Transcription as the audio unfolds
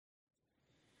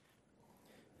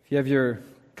If you have your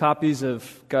copies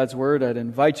of God's Word, I'd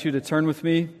invite you to turn with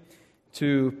me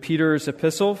to Peter's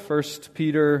epistle, 1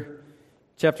 Peter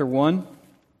chapter 1. So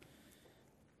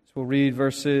we'll read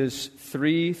verses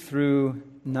 3 through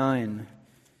 9.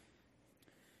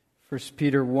 1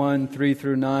 Peter 1, 3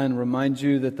 through 9 reminds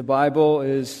you that the Bible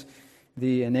is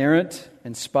the inerrant,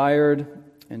 inspired,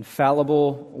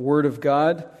 infallible Word of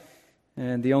God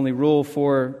and the only rule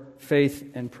for faith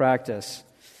and practice.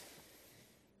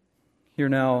 Hear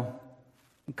now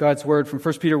God's Word from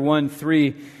 1 Peter 1,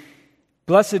 3.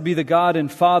 Blessed be the God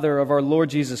and Father of our Lord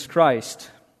Jesus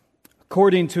Christ.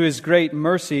 According to His great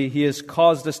mercy, He has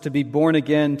caused us to be born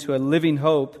again to a living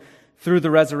hope through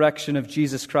the resurrection of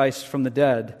Jesus Christ from the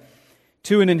dead,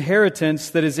 to an inheritance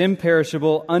that is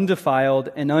imperishable, undefiled,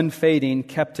 and unfading,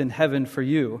 kept in heaven for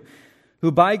you,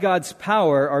 who by God's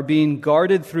power are being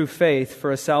guarded through faith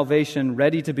for a salvation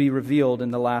ready to be revealed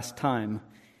in the last time.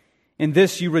 In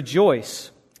this you rejoice,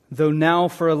 though now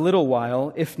for a little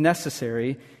while, if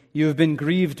necessary, you have been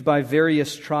grieved by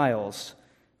various trials,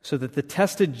 so that the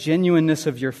tested genuineness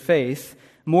of your faith,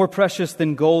 more precious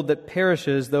than gold that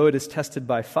perishes though it is tested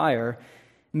by fire,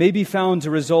 may be found to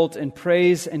result in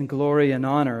praise and glory and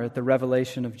honor at the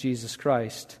revelation of Jesus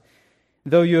Christ.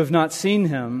 Though you have not seen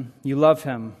Him, you love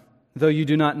Him. Though you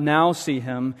do not now see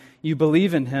Him, you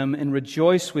believe in Him and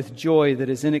rejoice with joy that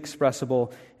is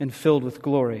inexpressible and filled with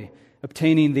glory,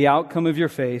 obtaining the outcome of your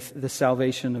faith, the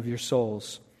salvation of your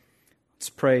souls.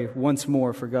 Let's pray once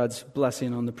more for God's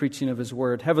blessing on the preaching of His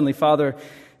Word. Heavenly Father,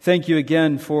 thank you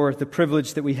again for the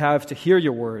privilege that we have to hear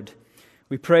your Word.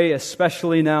 We pray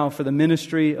especially now for the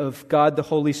ministry of God the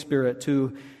Holy Spirit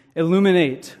to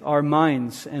illuminate our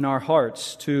minds and our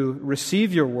hearts to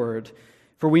receive your Word.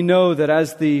 For we know that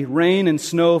as the rain and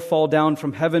snow fall down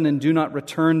from heaven and do not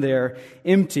return there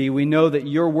empty, we know that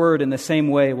your word in the same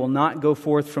way will not go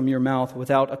forth from your mouth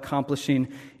without accomplishing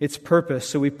its purpose.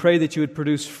 So we pray that you would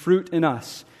produce fruit in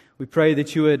us. We pray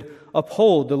that you would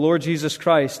uphold the Lord Jesus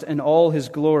Christ and all His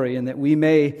glory, and that we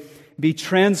may be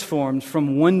transformed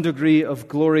from one degree of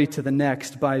glory to the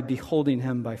next by beholding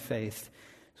Him by faith.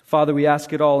 So, Father, we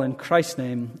ask it all in Christ's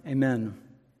name. Amen.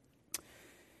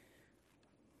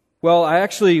 Well, I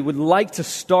actually would like to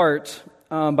start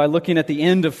by looking at the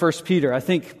end of 1 Peter. I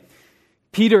think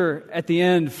Peter, at the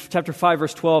end, chapter 5,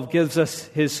 verse 12, gives us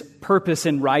his purpose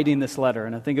in writing this letter.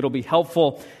 And I think it'll be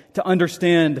helpful to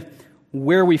understand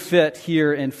where we fit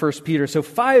here in 1 Peter. So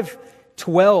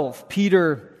 5:12,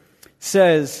 Peter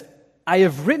says, I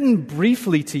have written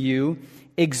briefly to you,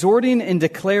 exhorting and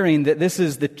declaring that this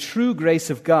is the true grace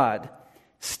of God.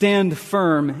 Stand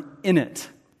firm in it.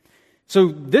 So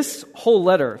this whole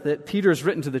letter that Peter's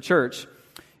written to the church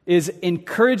is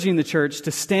encouraging the church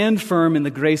to stand firm in the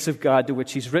grace of God to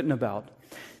which he's written about.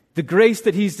 The grace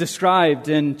that he's described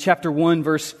in chapter 1,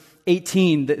 verse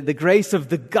 18, the grace of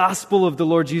the gospel of the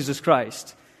Lord Jesus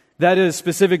Christ. That is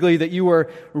specifically that you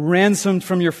were ransomed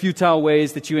from your futile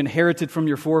ways that you inherited from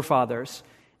your forefathers,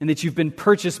 and that you've been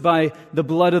purchased by the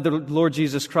blood of the Lord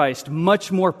Jesus Christ,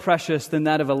 much more precious than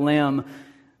that of a lamb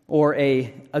or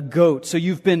a goat. So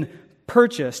you've been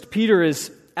purchased. Peter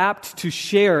is apt to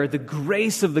share the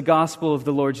grace of the gospel of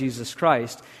the Lord Jesus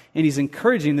Christ, and he's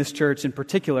encouraging this church in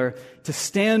particular to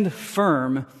stand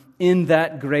firm in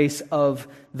that grace of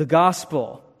the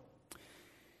gospel.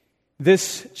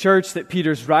 This church that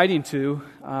Peter's writing to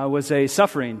was a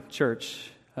suffering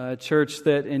church, a church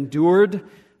that endured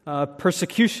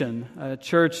persecution, a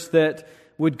church that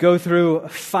would go through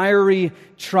fiery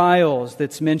trials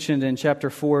that's mentioned in chapter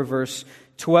 4, verse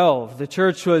 12. The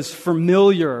church was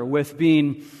familiar with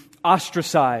being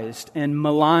ostracized and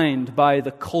maligned by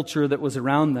the culture that was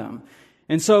around them.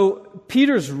 And so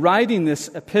Peter's writing this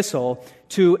epistle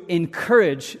to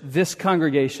encourage this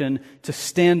congregation to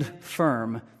stand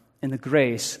firm in the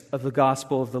grace of the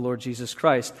gospel of the Lord Jesus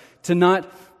Christ, to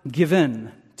not give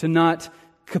in, to not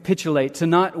capitulate, to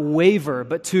not waver,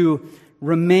 but to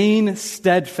remain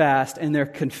steadfast in their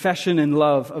confession and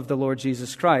love of the Lord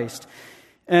Jesus Christ.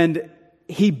 And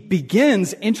he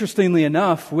begins, interestingly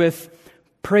enough, with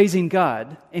praising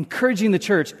God, encouraging the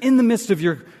church in the midst of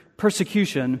your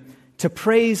persecution to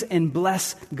praise and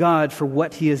bless God for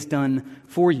what He has done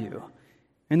for you.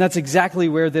 And that's exactly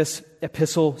where this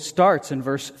epistle starts in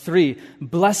verse 3.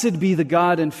 Blessed be the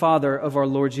God and Father of our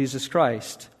Lord Jesus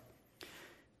Christ.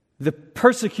 The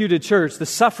persecuted church, the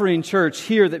suffering church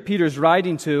here that Peter's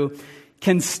writing to,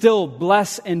 can still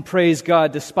bless and praise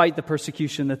God despite the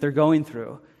persecution that they're going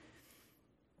through.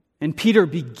 And Peter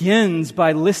begins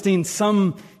by listing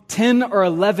some 10 or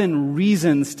 11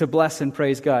 reasons to bless and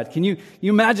praise God. Can you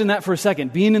imagine that for a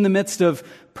second? Being in the midst of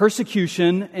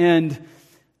persecution and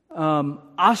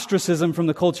ostracism from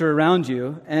the culture around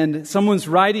you, and someone's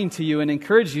writing to you and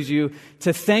encourages you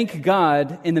to thank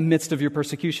God in the midst of your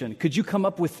persecution, could you come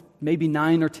up with maybe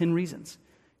 9 or 10 reasons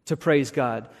to praise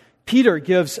God? Peter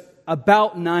gives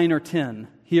about 9 or 10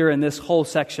 here in this whole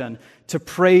section to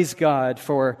praise God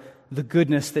for the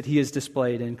goodness that He has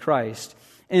displayed in Christ.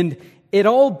 And it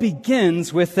all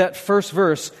begins with that first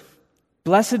verse,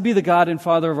 "Blessed be the God and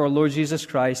Father of our Lord Jesus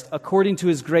Christ, according to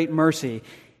His great mercy,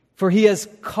 for He has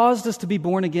caused us to be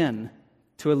born again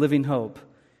to a living hope."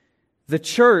 The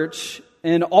church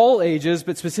in all ages,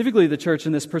 but specifically the church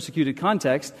in this persecuted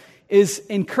context, is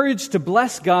encouraged to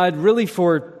bless God really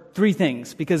for 3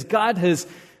 things, because God has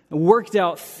worked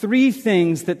out 3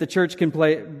 things that the church can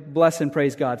bless and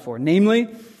praise God for. Namely,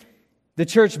 the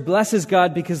church blesses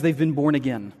God because they've been born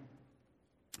again.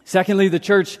 Secondly, the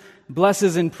church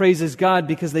blesses and praises God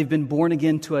because they've been born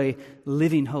again to a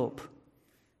living hope.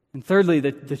 And thirdly,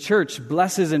 the church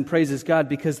blesses and praises God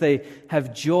because they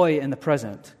have joy in the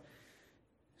present.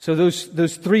 So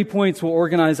those 3 points will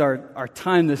organize our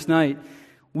time this night.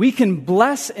 We can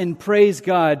bless and praise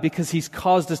God because He's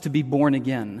caused us to be born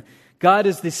again. God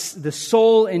is the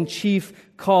sole and chief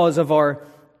cause of our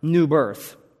new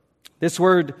birth. This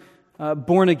word,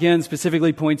 born again,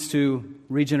 specifically points to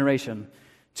regeneration,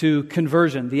 to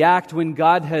conversion, the act when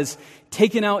God has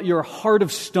taken out your heart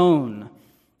of stone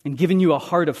and given you a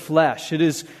heart of flesh. It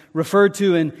is referred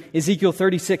to in Ezekiel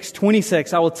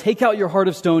 36:26. "I will take out your heart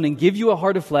of stone and give you a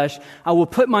heart of flesh. I will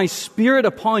put my spirit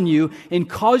upon you and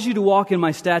cause you to walk in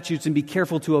my statutes and be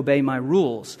careful to obey my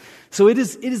rules." So it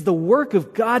is the work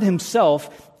of God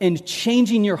Himself in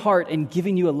changing your heart and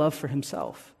giving you a love for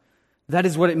Himself. That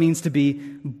is what it means to be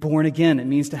born again. It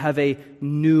means to have a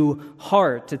new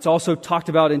heart. It's also talked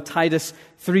about in Titus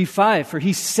 3:5. "For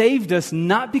He saved us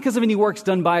not because of any works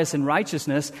done by us in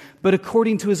righteousness, but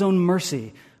according to His own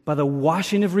mercy, by the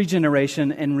washing of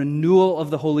regeneration and renewal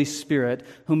of the Holy Spirit,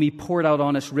 whom He poured out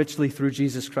on us richly through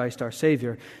Jesus Christ our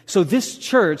Savior." So this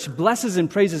church blesses and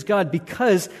praises God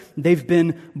because they've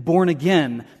been born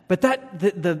again. But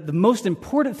the most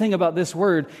important thing about this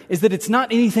word is that it's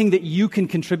not anything that you can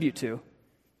contribute to.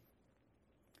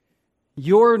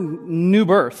 Your new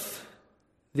birth,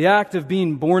 the act of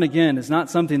being born again, is not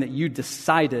something that you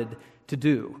decided to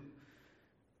do.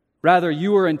 Rather,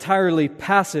 you are entirely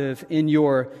passive in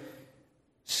your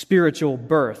spiritual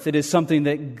birth. It is something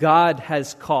that God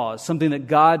has caused, something that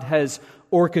God has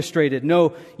orchestrated.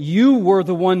 No, you were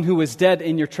the one who was dead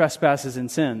in your trespasses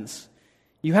and sins.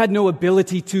 You had no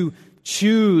ability to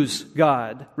choose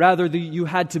God. Rather, you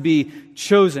had to be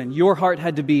chosen. Your heart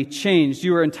had to be changed.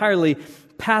 You were entirely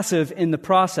passive in the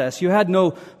process. You had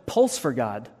no pulse for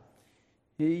God.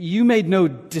 You made no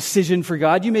decision for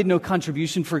God. You made no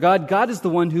contribution for God. God is the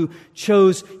one who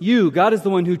chose you. God is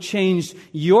the one who changed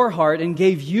your heart and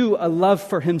gave you a love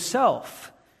for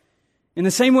Himself. In the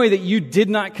same way that you did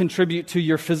not contribute to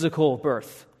your physical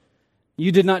birth.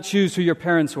 You did not choose who your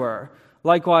parents were.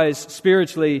 Likewise,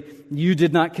 spiritually, you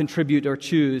did not contribute or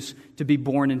choose to be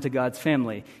born into God's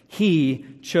family. He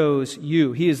chose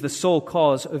you. He is the sole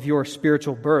cause of your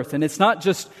spiritual birth. And it's not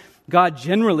just God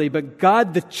generally, but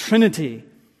God the Trinity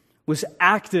was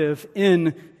active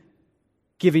in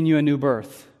giving you a new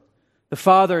birth. The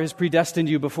Father has predestined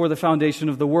you before the foundation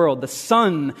of the world. The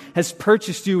Son has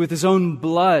purchased you with His own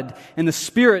blood, and the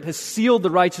Spirit has sealed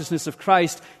the righteousness of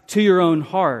Christ to your own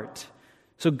heart.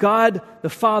 So God, the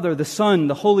Father, the Son,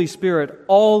 the Holy Spirit,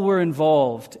 all were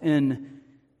involved in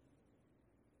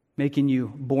making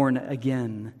you born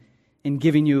again, in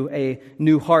giving you a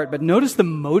new heart. But notice the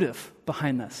motive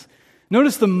behind this.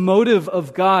 Notice the motive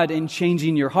of God in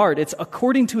changing your heart. It's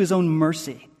according to His own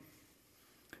mercy.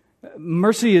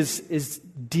 Mercy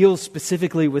deals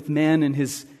specifically with man and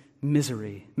his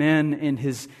misery, man and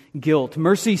his guilt.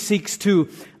 Mercy seeks to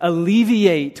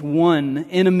alleviate one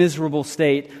in a miserable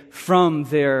state from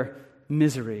their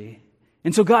misery.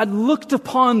 And so God looked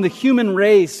upon the human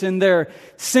race and their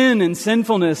sin and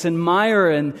sinfulness and mire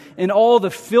and all the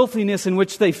filthiness in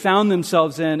which they found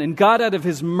themselves in. And God, out of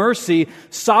His mercy,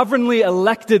 sovereignly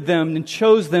elected them and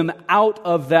chose them out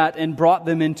of that and brought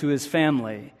them into His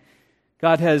family.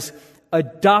 God has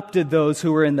adopted those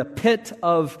who were in the pit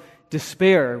of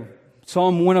despair.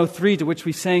 Psalm 103, to which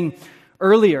we sang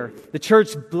earlier, the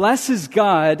church blesses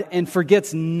God and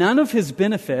forgets none of His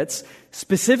benefits,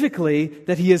 specifically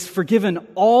that He has forgiven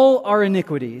all our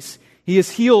iniquities. He has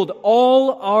healed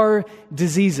all our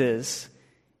diseases.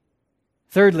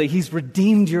 Thirdly, He's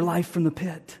redeemed your life from the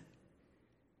pit.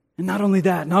 And not only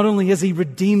that, not only has He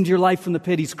redeemed your life from the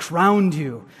pit, He's crowned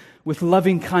you with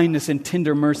loving kindness and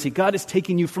tender mercy. God has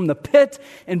taken you from the pit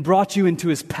and brought you into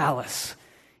His palace.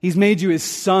 He's made you His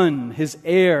son, His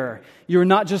heir. You're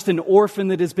not just an orphan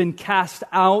that has been cast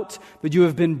out, but you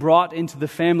have been brought into the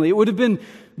family. It would have been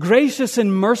gracious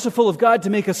and merciful of God to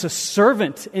make us a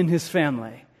servant in His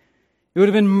family. It would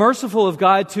have been merciful of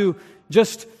God to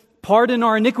just pardon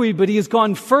our iniquity, but He has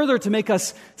gone further to make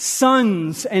us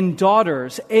sons and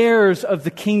daughters, heirs of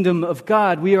the kingdom of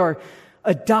God. We are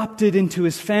adopted into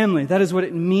His family. That is what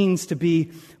it means to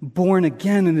be born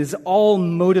again, and it is all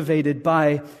motivated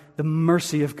by the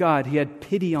mercy of God. He had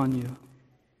pity on you.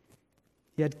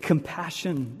 He had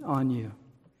compassion on you.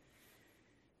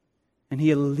 And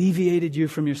He alleviated you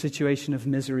from your situation of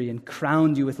misery and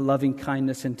crowned you with loving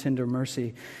kindness and tender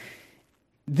mercy.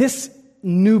 This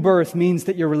new birth means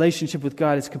that your relationship with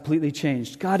God is completely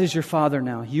changed. God is your Father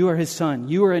now. You are His son.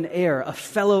 You are an heir, a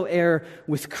fellow heir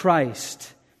with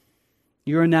Christ.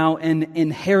 You are now an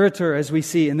inheritor, as we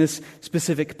see in this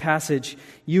specific passage.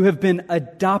 You have been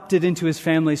adopted into His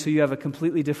family, so you have a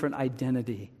completely different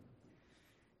identity.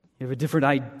 You have a different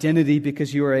identity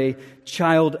because you are a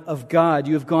child of God.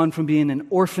 You have gone from being an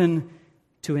orphan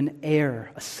to an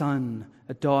heir, a son,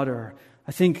 a daughter.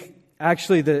 I think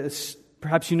actually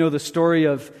perhaps you know the story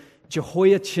of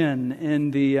Jehoiachin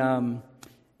in the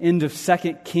end of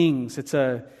 2 Kings. It's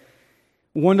a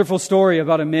wonderful story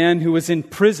about a man who was in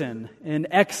prison,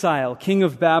 in exile, king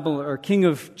of Babylon or king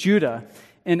of Judah,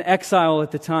 in exile at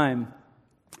the time.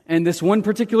 And this one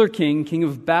particular king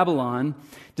of Babylon,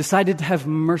 decided to have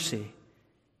mercy.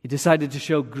 He decided to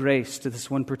show grace to this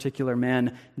one particular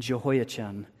man,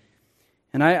 Jehoiachin.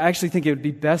 And I actually think it would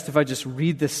be best if I just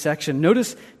read this section.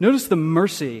 Notice the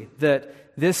mercy that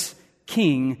this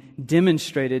king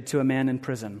demonstrated to a man in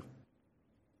prison.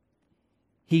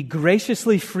 He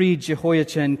graciously freed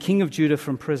Jehoiachin, king of Judah,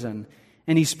 from prison,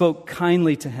 and he spoke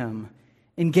kindly to him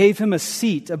and gave him a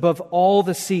seat above all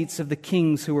the seats of the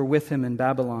kings who were with him in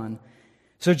Babylon.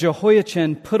 So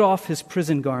Jehoiachin put off his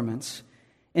prison garments,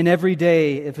 and every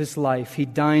day of his life he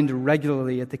dined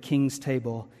regularly at the king's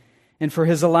table. And for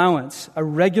his allowance, a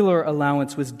regular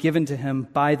allowance was given to him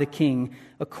by the king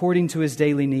according to his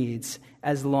daily needs,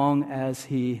 as long as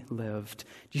he lived.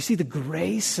 Do you see the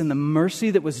grace and the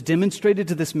mercy that was demonstrated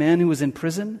to this man who was in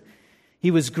prison? He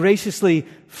was graciously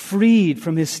freed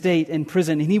from his state in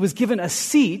prison, and he was given a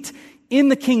seat in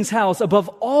the king's house above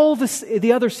all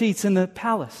the other seats in the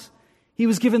palace. He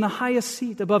was given the highest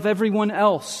seat above everyone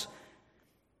else.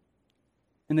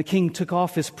 And the king took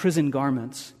off his prison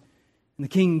garments, and the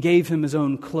king gave him his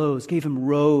own clothes, gave him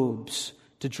robes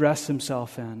to dress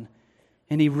himself in.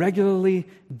 And he regularly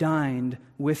dined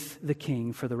with the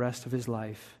king for the rest of his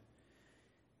life.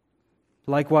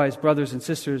 Likewise, brothers and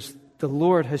sisters, the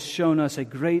Lord has shown us a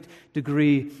great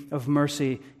degree of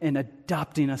mercy in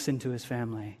adopting us into His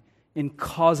family, in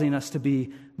causing us to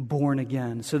be born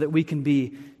again, so that we can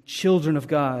be children of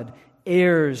God,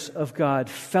 heirs of God,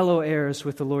 fellow heirs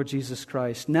with the Lord Jesus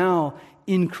Christ. Now,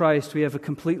 in Christ, we have a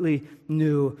completely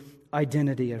new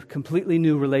identity, a completely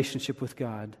new relationship with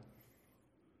God.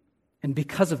 And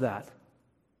because of that,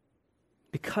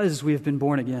 because we have been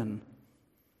born again,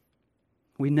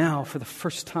 we now, for the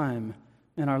first time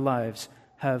in our lives,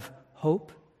 have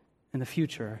hope in the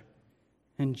future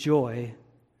and joy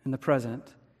in the present.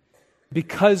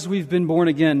 Because we've been born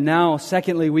again, now,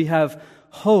 secondly, we have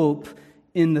hope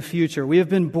in the future. We have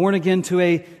been born again to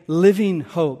a living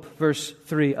hope, verse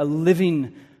 3, a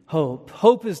living hope.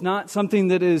 Hope is not something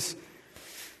that is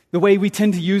the way we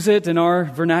tend to use it in our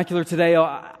vernacular today.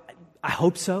 I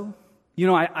hope so. You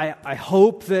know, I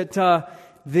hope that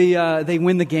they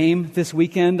win the game this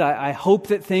weekend. I hope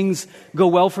that things go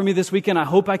well for me this weekend. I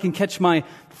hope I can catch my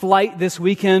flight this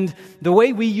weekend. The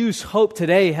way we use hope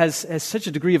today has such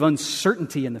a degree of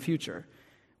uncertainty in the future.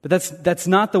 But that's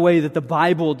not the way that the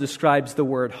Bible describes the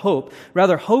word hope.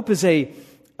 Rather, hope is a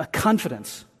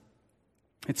confidence.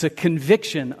 It's a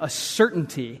conviction, a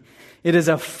certainty. It is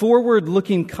a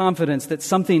forward-looking confidence that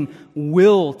something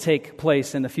will take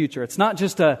place in the future. It's not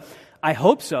just I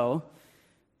hope so.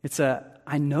 It's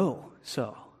I know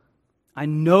so. I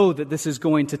know that this is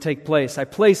going to take place. I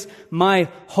place my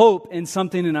hope in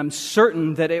something, and I'm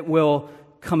certain that it will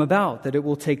come about, that it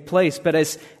will take place. But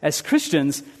as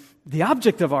Christians, the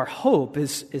object of our hope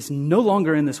is no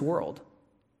longer in this world.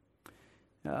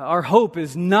 Our hope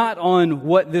is not on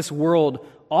what this world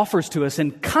offers to us,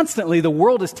 and constantly the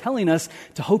world is telling us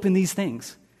to hope in these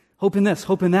things. Hope in this,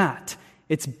 hope in that.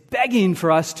 It's begging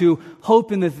for us to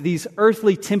hope in these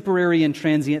earthly, temporary, and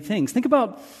transient things. Think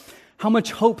about how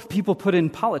much hope people put in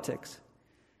politics,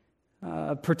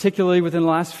 particularly within the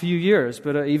last few years,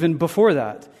 but even before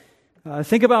that.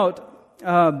 Think about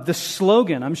the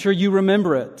slogan. I'm sure you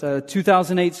remember it.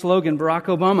 2008 slogan, Barack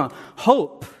Obama.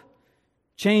 Hope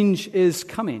Change is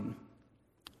coming.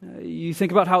 You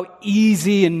think about how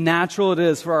easy and natural it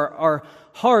is for our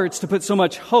hearts to put so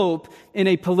much hope in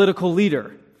a political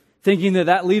leader, thinking that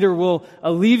that leader will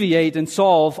alleviate and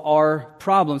solve our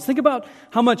problems. Think about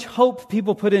how much hope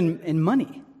people put in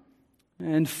money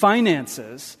and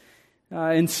finances,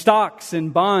 in stocks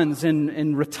and bonds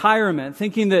and retirement,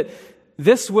 thinking that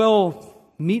this will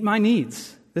meet my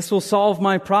needs. This will solve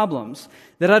my problems,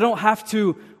 that I don't have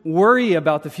to worry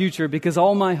about the future because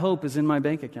all my hope is in my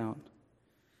bank account.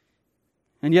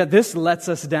 And yet this lets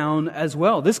us down as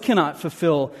well. This cannot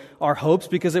fulfill our hopes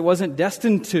because it wasn't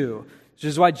destined to. Which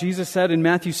is why Jesus said in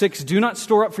Matthew 6, "Do not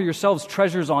store up for yourselves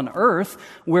treasures on earth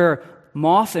where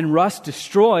moth and rust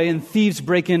destroy and thieves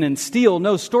break in and steal.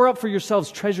 No, store up for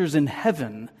yourselves treasures in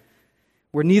heaven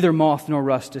where neither moth nor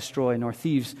rust destroy nor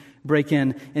thieves break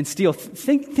in and steal."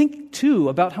 Think too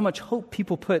about how much hope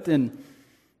people put in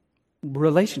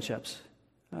relationships.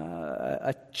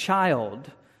 A child,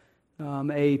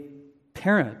 a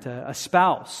parent, a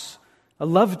spouse, a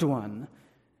loved one,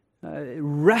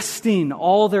 resting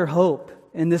all their hope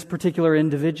in this particular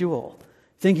individual,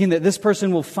 thinking that this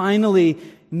person will finally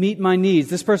meet my needs,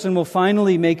 this person will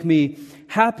finally make me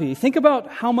happy. Think about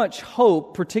how much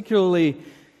hope, particularly,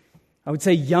 I would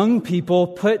say, young people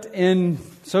put in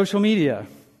social media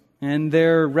and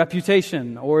their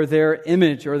reputation or their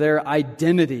image or their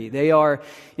identity. They are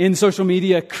in social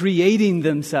media creating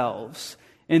themselves,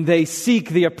 and they seek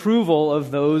the approval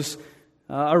of those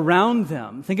around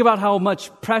them. Think about how much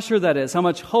pressure that is, how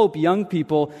much hope young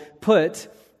people put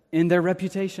in their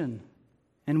reputation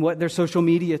and what their social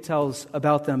media tells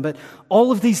about them. But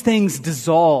all of these things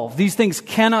dissolve. These things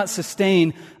cannot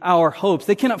sustain our hopes.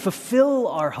 They cannot fulfill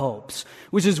our hopes,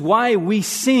 which is why we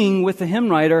sing with the hymn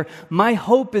writer, "My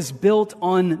hope is built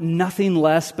on nothing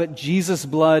less but Jesus'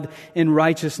 blood and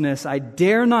righteousness. I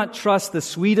dare not trust the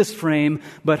sweetest frame,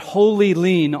 but wholly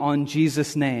lean on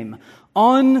Jesus' name.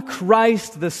 On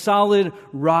Christ, the solid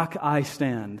rock, I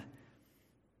stand.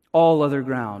 All other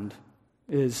ground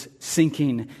is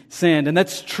sinking sand." And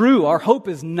that's true. Our hope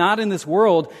is not in this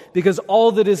world because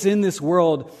all that is in this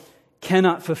world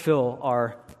cannot fulfill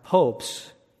our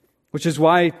hopes. Which is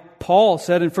why Paul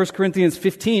said in 1 Corinthians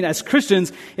 15, as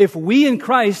Christians, if we in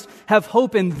Christ have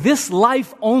hope in this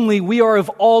life only, we are of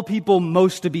all people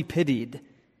most to be pitied.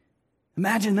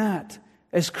 Imagine that.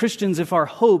 As Christians, if our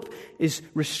hope is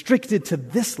restricted to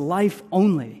this life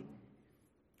only,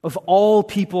 of all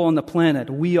people on the planet,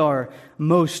 we are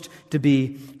most to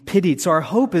be pitied. So our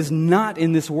hope is not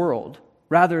in this world.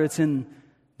 Rather, it's in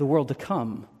the world to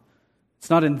come. It's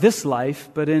not in this life,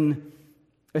 but in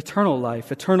eternal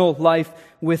life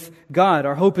with God.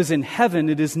 Our hope is in heaven.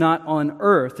 It is not on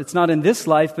earth. It's not in this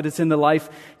life, but it's in the life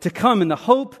to come. And the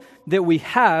hope that we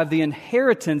have, the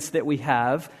inheritance that we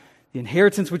have, the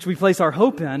inheritance which we place our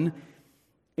hope in,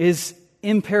 is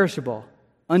imperishable,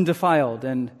 undefiled,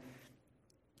 and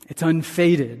it's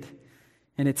unfaded,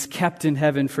 and it's kept in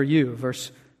heaven for you.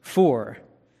 Verse 4.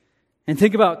 And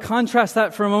contrast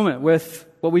that for a moment with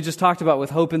what we just talked about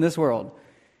with hope in this world.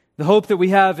 The hope that we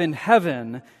have in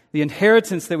heaven, the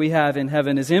inheritance that we have in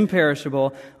heaven is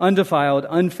imperishable, undefiled,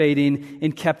 unfading,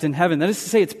 and kept in heaven. That is to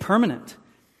say, it's permanent.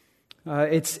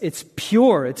 It's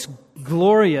pure, it's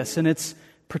glorious, and it's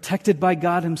protected by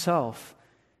God Himself.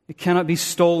 It cannot be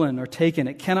stolen or taken.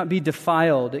 It cannot be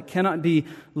defiled. It cannot be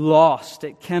lost.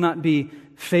 It cannot be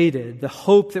faded. The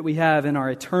hope that we have in our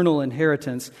eternal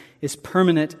inheritance is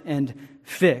permanent and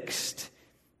fixed.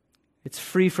 It's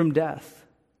free from death.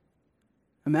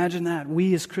 Imagine that.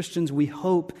 We as Christians, we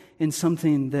hope in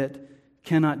something that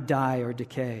cannot die or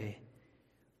decay.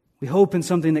 We hope in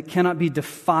something that cannot be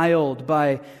defiled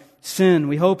by sin.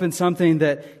 We hope in something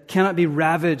that cannot be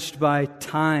ravaged by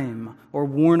time or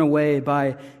worn away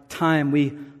by time.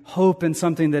 We hope in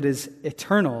something that is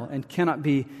eternal and cannot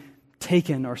be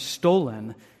taken or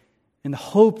stolen. And the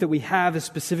hope that we have is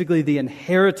specifically the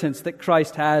inheritance that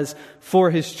Christ has for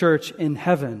His church in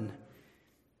heaven.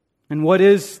 And what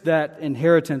is that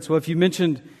inheritance? Well, if you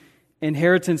mentioned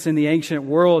inheritance in the ancient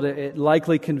world, it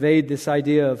likely conveyed this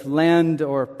idea of land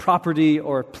or property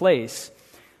or place.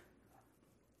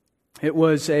 It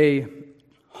was a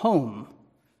home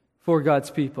for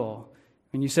God's people.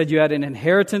 When you said you had an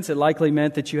inheritance, it likely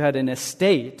meant that you had an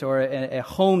estate or a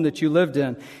home that you lived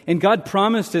in. And God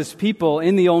promised His people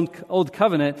in the Old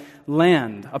Covenant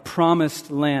land, a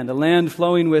promised land, a land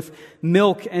flowing with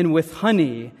milk and with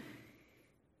honey.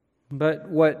 But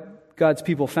what God's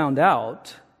people found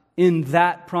out, in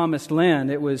that promised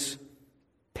land, it was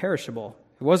perishable.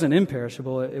 It wasn't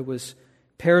imperishable, it was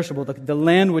perishable. The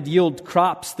land would yield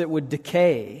crops that would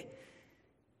decay.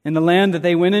 And the land that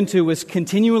they went into was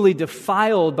continually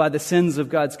defiled by the sins of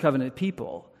God's covenant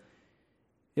people.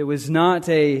 It was not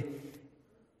a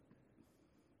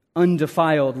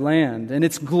undefiled land, and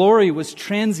its glory was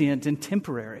transient and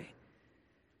temporary.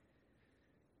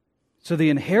 So the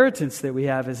inheritance that we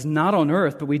have is not on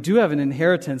earth, but we do have an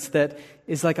inheritance that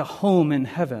is like a home in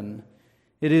heaven.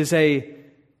 It is a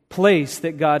place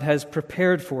that God has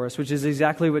prepared for us, which is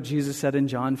exactly what Jesus said in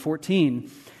John 14.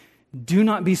 Do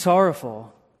not be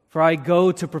sorrowful, for I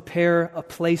go to prepare a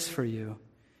place for you.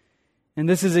 And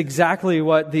this is exactly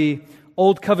what the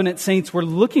Old Covenant saints were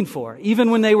looking for.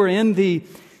 Even when they were in the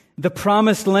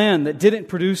promised land that didn't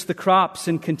produce the crops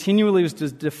and continually was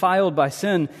defiled by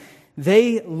sin,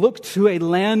 they looked to a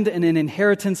land and an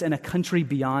inheritance and a country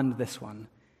beyond this one.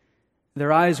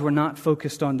 Their eyes were not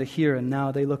focused on the here and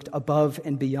now. They looked above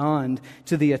and beyond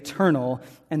to the eternal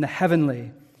and the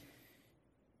heavenly.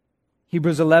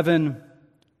 Hebrews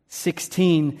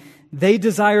 11:16, they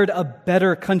desired a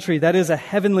better country, that is a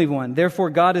heavenly one. Therefore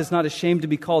God is not ashamed to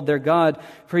be called their God,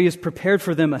 for He has prepared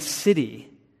for them a city.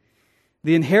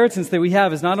 The inheritance that we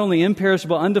have is not only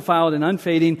imperishable, undefiled, and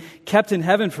unfading, kept in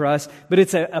heaven for us, but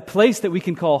it's a place that we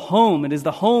can call home. It is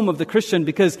the home of the Christian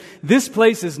because this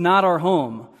place is not our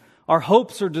home. Our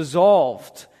hopes are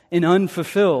dissolved and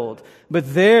unfulfilled.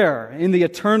 But there, in the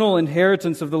eternal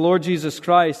inheritance of the Lord Jesus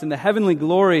Christ, in the heavenly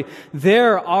glory,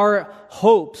 there our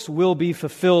hopes will be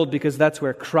fulfilled because that's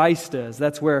where Christ is.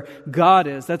 That's where God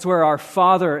is. That's where our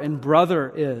Father and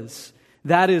brother is.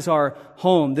 That is our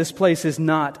home. This place is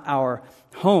not our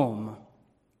home.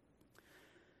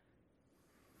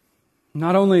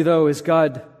 Not only, though, is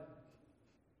God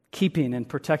keeping and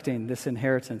protecting this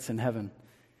inheritance in heaven,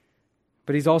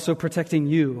 but He's also protecting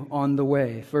you on the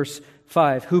way. Verse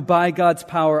 5, who by God's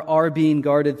power are being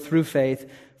guarded through faith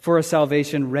for a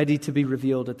salvation ready to be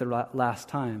revealed at the last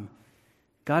time.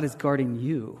 God is guarding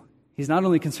you. He's not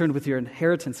only concerned with your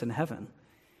inheritance in heaven,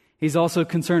 He's also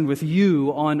concerned with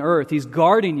you on earth. He's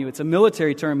guarding you. It's a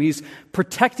military term. He's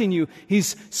protecting you.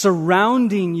 He's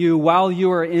surrounding you while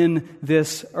you are in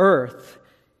this earth.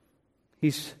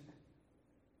 He's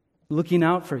looking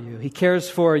out for you. He cares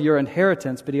for your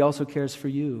inheritance, but He also cares for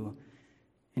you.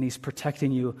 And He's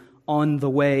protecting you on the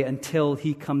way until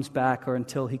He comes back or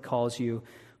until He calls you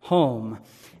home.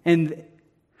 And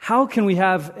how can we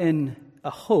have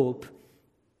a hope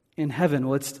in heaven?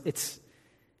 Well, it's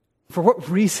for what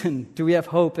reason do we have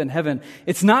hope in heaven?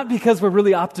 It's not because we're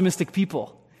really optimistic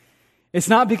people. It's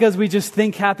not because we just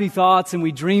think happy thoughts and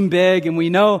we dream big and we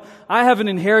know I have an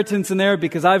inheritance in there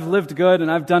because I've lived good and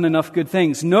I've done enough good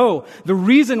things. No, the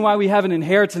reason why we have an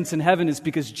inheritance in heaven is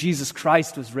because Jesus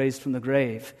Christ was raised from the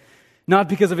grave. Not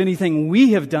because of anything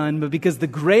we have done, but because the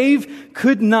grave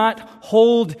could not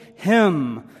hold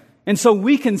Him. And so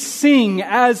we can sing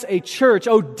as a church,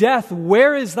 "O death,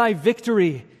 where is thy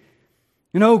victory?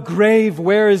 And O grave,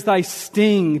 where is thy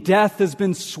sting? Death has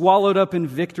been swallowed up in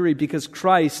victory because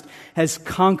Christ has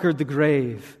conquered the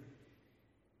grave."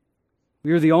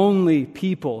 We are the only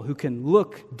people who can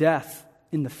look death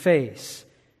in the face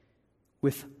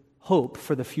with hope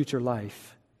for the future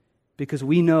life because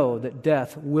we know that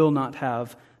death will not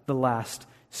have the last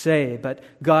say, but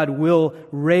God will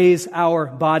raise our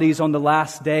bodies on the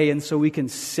last day, and so we can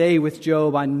say with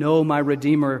Job, "I know my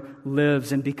Redeemer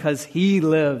lives, and because He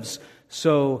lives,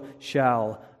 so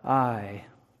shall I."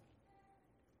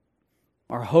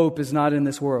 Our hope is not in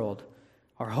this world.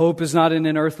 Our hope is not in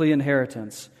an earthly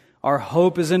inheritance. Our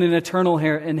hope is in an eternal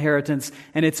inheritance,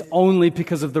 and it's only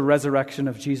because of the resurrection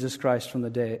of Jesus Christ from the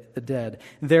dead.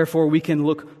 Therefore, we can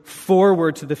look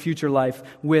forward to the future life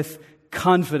with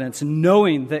confidence,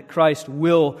 knowing that Christ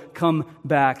will come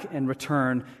back and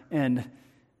return and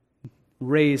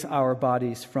raise our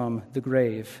bodies from the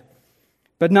grave.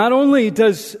 But not only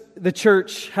does the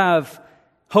church have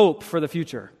hope for the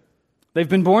future, they've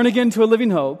been born again to a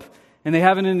living hope, and they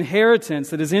have an inheritance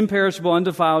that is imperishable,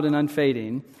 undefiled, and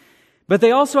unfading. But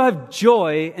they also have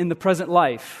joy in the present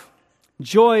life,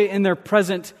 joy in their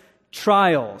present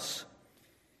trials.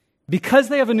 Because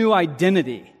they have a new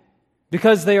identity,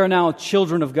 because they are now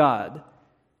children of God,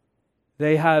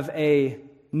 they have a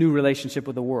new relationship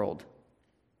with the world.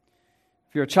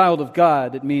 If you're a child of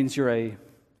God, it means you're a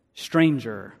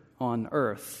stranger on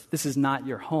earth. This is not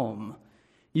your home.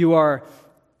 You are,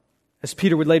 as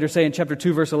Peter would later say in chapter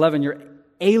 2, verse 11, you're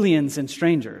aliens and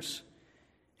strangers.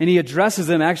 And he addresses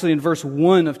them actually in verse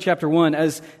 1 of chapter 1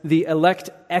 as the elect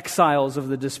exiles of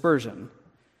the dispersion.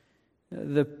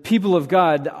 The people of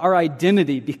God, our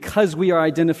identity, because we are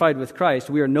identified with Christ,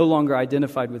 we are no longer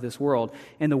identified with this world.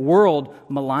 And the world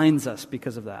maligns us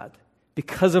because of that.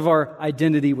 Because of our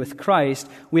identity with Christ,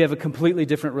 we have a completely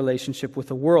different relationship with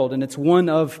the world, and it's one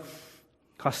of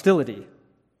hostility.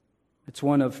 It's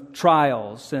one of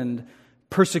trials and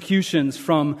persecutions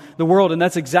from the world, and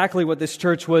that's exactly what this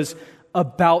church was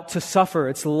about to suffer.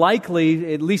 It's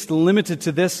likely, at least limited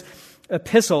to this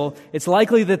epistle, it's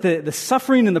likely that the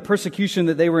suffering and the persecution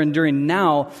that they were enduring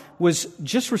now was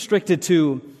just restricted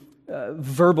to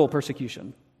verbal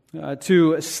persecution,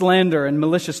 to slander and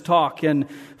malicious talk and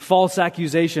false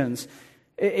accusations.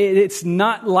 It's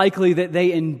not likely that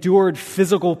they endured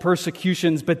physical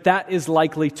persecutions, but that is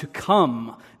likely to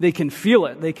come. They can feel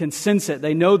it. They can sense it.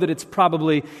 They know that it's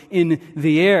probably in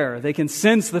the air. They can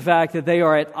sense the fact that they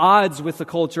are at odds with the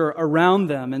culture around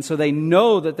them. And so they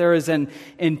know that there is an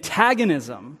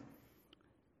antagonism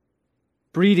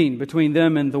breeding between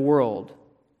them and the world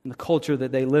and the culture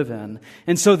that they live in.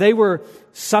 And so they were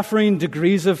suffering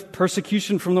degrees of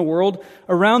persecution from the world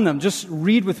around them. Just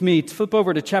read with me, flip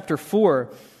over to chapter 4,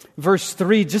 verse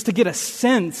 3, just to get a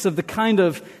sense of the kind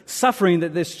of suffering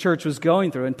that this church was going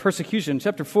through and persecution.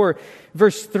 Chapter 4,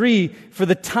 verse 3, "For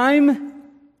the time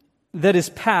that is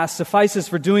past suffices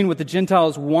for doing what the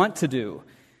Gentiles want to do,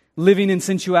 living in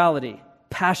sensuality,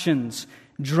 passions,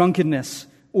 drunkenness,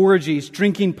 orgies,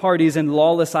 drinking parties, and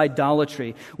lawless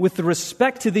idolatry. With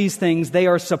respect to these things, they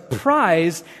are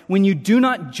surprised when you do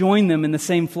not join them in the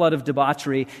same flood of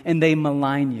debauchery, and they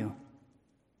malign you."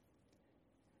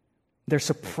 They're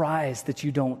surprised that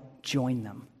you don't join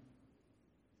them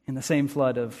in the same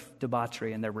flood of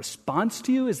debauchery, and their response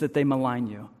to you is that they malign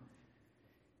you.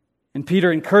 And Peter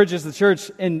encourages the church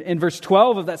in verse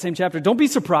 12 of that same chapter, don't be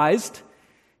surprised.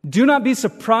 Do not be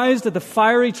surprised at the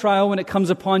fiery trial when it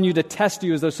comes upon you to test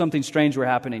you as though something strange were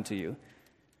happening to you.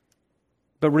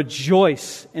 But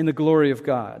rejoice in the glory of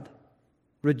God.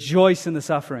 Rejoice in the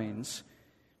sufferings.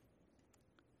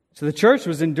 So the church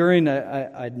was enduring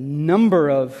a number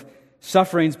of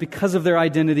sufferings because of their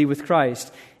identity with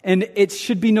Christ. And it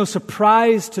should be no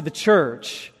surprise to the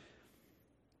church,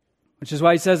 which is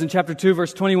why he says in chapter 2,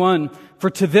 verse 21, "For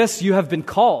to this you have been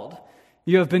called."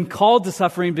 You have been called to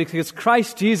suffering because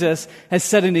Christ Jesus has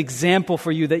set an example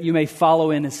for you that you may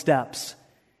follow in his steps.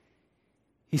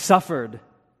 He suffered,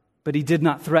 but he did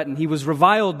not threaten. He was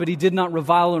reviled, but he did not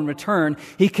revile in return.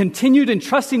 He continued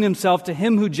entrusting himself to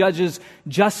him who judges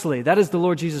justly. That is the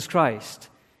Lord Jesus Christ.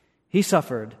 He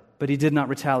suffered, but he did not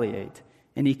retaliate.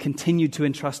 And he continued to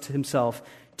entrust himself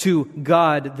to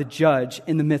God, the judge,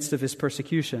 in the midst of his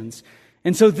persecutions.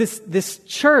 And so this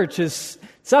church is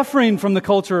suffering from the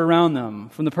culture around them,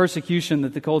 from the persecution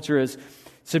that the culture is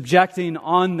subjecting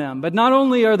on them. But not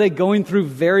only are they going through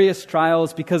various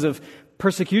trials because of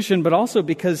persecution, but also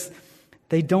because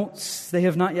they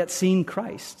have not yet seen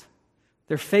Christ.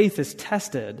 Their faith is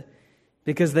tested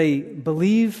because they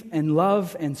believe and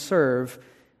love and serve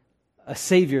a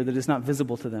Savior that is not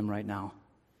visible to them right now.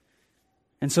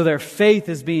 And so their faith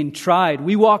is being tried.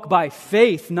 We walk by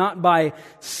faith, not by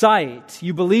sight.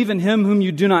 You believe in him whom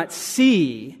you do not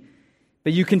see,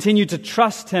 but you continue to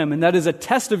trust him, and that is a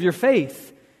test of your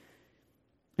faith.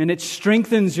 And it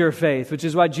strengthens your faith, which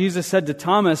is why Jesus said to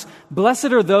Thomas,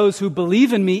 "Blessed are those who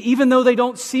believe in me, even though they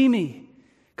don't see me."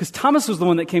 Because Thomas was the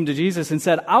one that came to Jesus and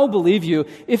said, "I'll believe you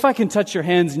if I can touch your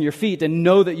hands and your feet and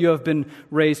know that you have been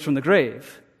raised from the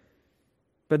grave."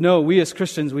 But no, we as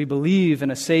Christians, we believe in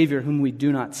a Savior whom we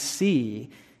do not see.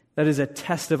 That is a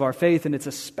test of our faith, and it's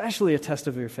especially a test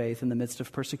of your faith in the midst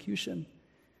of persecution.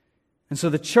 And so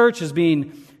the church is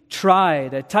being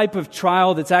tried, a type of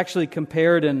trial that's actually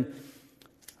compared in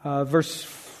verse...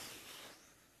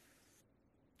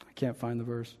 I can't find the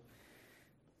verse.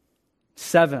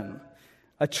 7.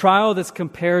 A trial that's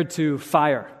compared to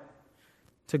fire,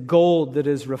 to gold that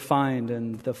is refined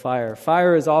in the fire.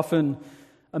 Fire is often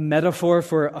a metaphor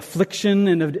for affliction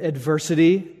and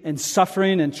adversity and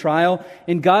suffering and trial.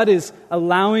 And God is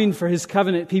allowing for his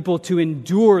covenant people to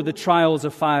endure the trials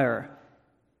of fire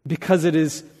because it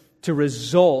is to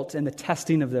result in the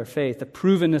testing of their faith, the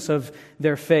provenness of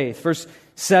their faith. Verse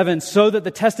 7, "So that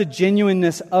the tested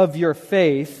genuineness of your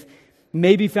faith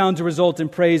may be found to result in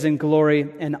praise and glory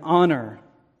and honor."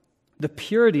 The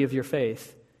purity of your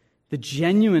faith, the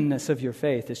genuineness of your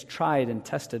faith is tried and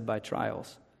tested by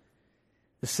trials.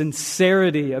 The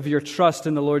sincerity of your trust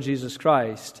in the Lord Jesus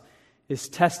Christ is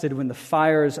tested when the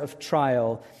fires of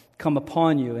trial come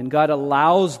upon you. And God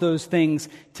allows those things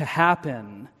to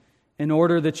happen in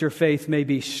order that your faith may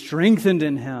be strengthened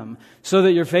in him, so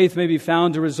that your faith may be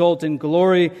found to result in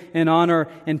glory and honor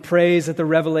and praise at the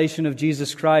revelation of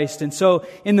Jesus Christ. And so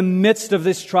in the midst of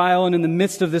this trial and in the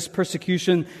midst of this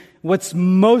persecution, what's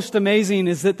most amazing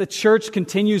is that the church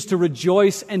continues to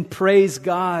rejoice and praise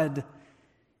God.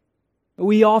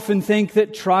 We often think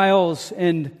that trials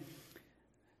and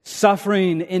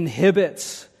suffering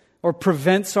inhibits or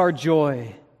prevents our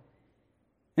joy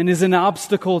and is an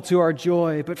obstacle to our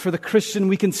joy. But for the Christian,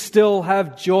 we can still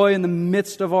have joy in the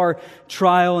midst of our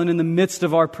trial and in the midst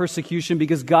of our persecution,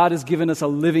 because God has given us a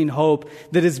living hope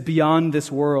that is beyond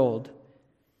this world.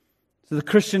 So the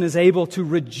Christian is able to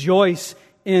rejoice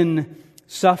in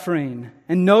suffering.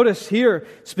 And notice here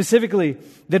specifically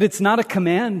that it's not a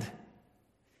command.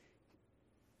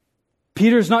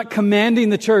 Peter's not commanding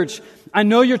the church, I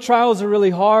know your trials are really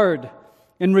hard,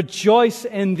 and rejoice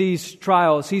in these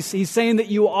trials. He's saying that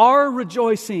you are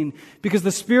rejoicing because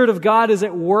the Spirit of God is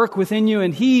at work within you,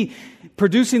 and He,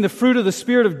 producing the fruit of the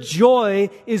Spirit of joy,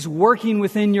 is working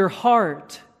within your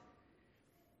heart.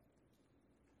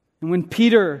 And when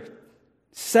Peter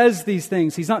says these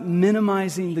things, he's not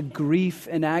minimizing the grief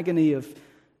and agony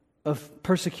of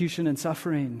persecution and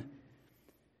suffering,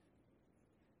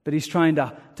 but he's trying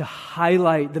to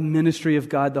highlight the ministry of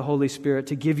God, the Holy Spirit,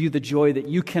 to give you the joy that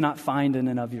you cannot find in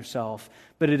and of yourself,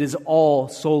 but it is all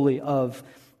solely of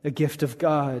a gift of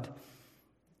God.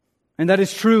 And that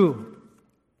is true.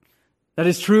 That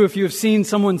is true if you have seen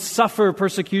someone suffer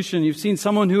persecution, you've seen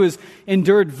someone who has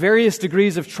endured various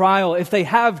degrees of trial. If they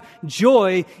have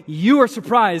joy, you are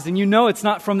surprised and you know it's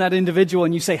not from that individual,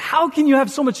 and you say, how can you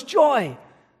have so much joy?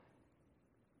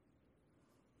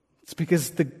 It's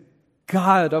because the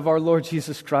God of our Lord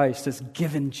Jesus Christ has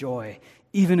given joy,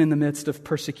 even in the midst of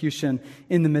persecution,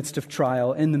 in the midst of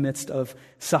trial, in the midst of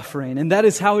suffering. And that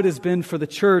is how it has been for the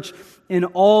church in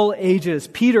all ages.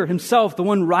 Peter himself, the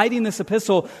one writing this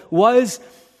epistle, was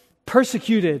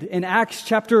persecuted in Acts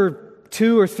chapter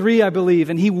 2 or 3, I believe.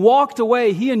 And he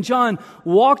and John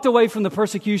walked away from the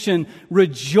persecution,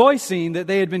 rejoicing that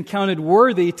they had been counted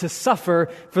worthy to suffer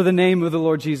for the name of the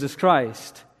Lord Jesus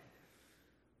Christ.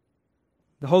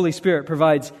 The Holy Spirit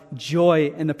provides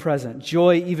joy in the present,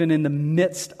 joy even in the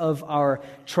midst of our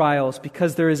trials,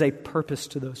 because there is a purpose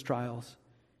to those trials.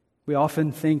 We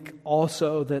often think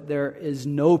also that there is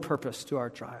no purpose to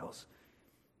our trials.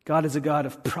 God is a God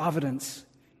of providence.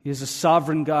 He is a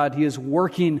sovereign God. He is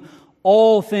working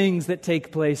all things that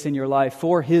take place in your life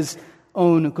for His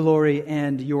own glory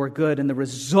and your good. And the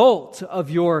result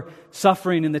of your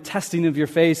suffering and the testing of your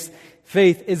faith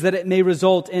is that it may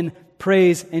result in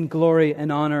praise and glory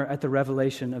and honor at the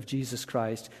revelation of Jesus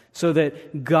Christ, so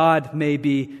that God may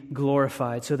be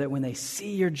glorified, so that when they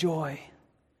see your joy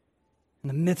in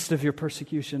the midst of your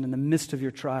persecution, in the midst of your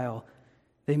trial,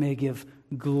 they may give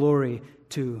glory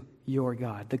to your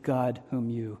God, the God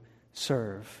whom you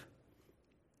serve.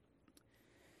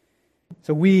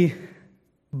 So we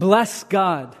bless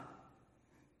God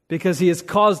because He has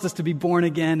caused us to be born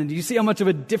again. And do you see how much of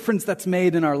a difference that's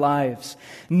made in our lives?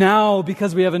 Now,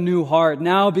 because we have a new heart.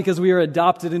 Now, because we are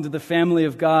adopted into the family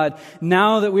of God.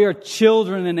 Now that we are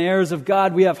children and heirs of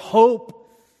God, we have hope.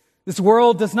 This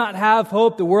world does not have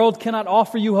hope. The world cannot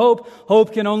offer you hope.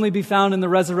 Hope can only be found in the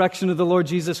resurrection of the Lord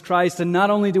Jesus Christ. And not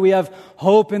only do we have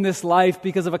hope in this life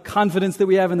because of a confidence that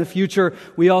we have in the future,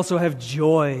 we also have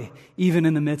joy, even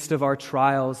in the midst of our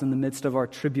trials, in the midst of our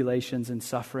tribulations and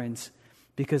sufferings.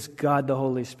 Because God, the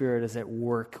Holy Spirit, is at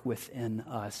work within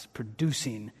us,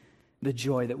 producing the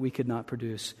joy that we could not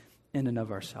produce in and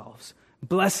of ourselves.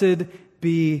 Blessed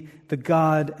be the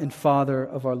God and Father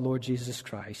of our Lord Jesus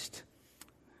Christ.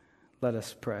 Let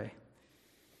us pray.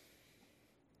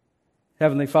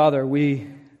 Heavenly Father, we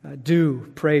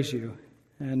do praise You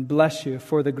and bless You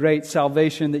for the great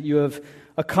salvation that You have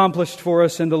accomplished for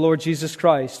us in the Lord Jesus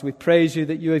Christ. We praise You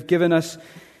that You have given us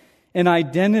an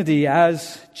identity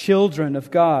as children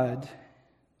of God.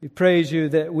 We praise You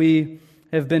that we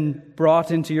have been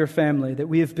brought into Your family, that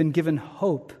we have been given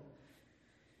hope,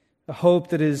 a hope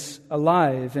that is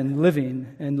alive and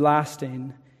living and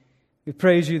lasting. We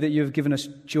praise You that You have given us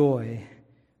joy,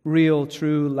 real,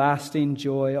 true, lasting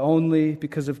joy, only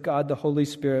because of God the Holy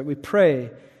Spirit. We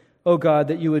pray, O God,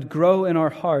 that You would grow in our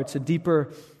hearts a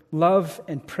deeper love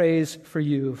and praise for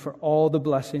You, for all the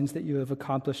blessings that You have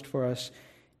accomplished for us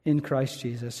in Christ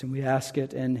Jesus. And we ask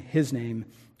it in His name.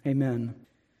 Amen.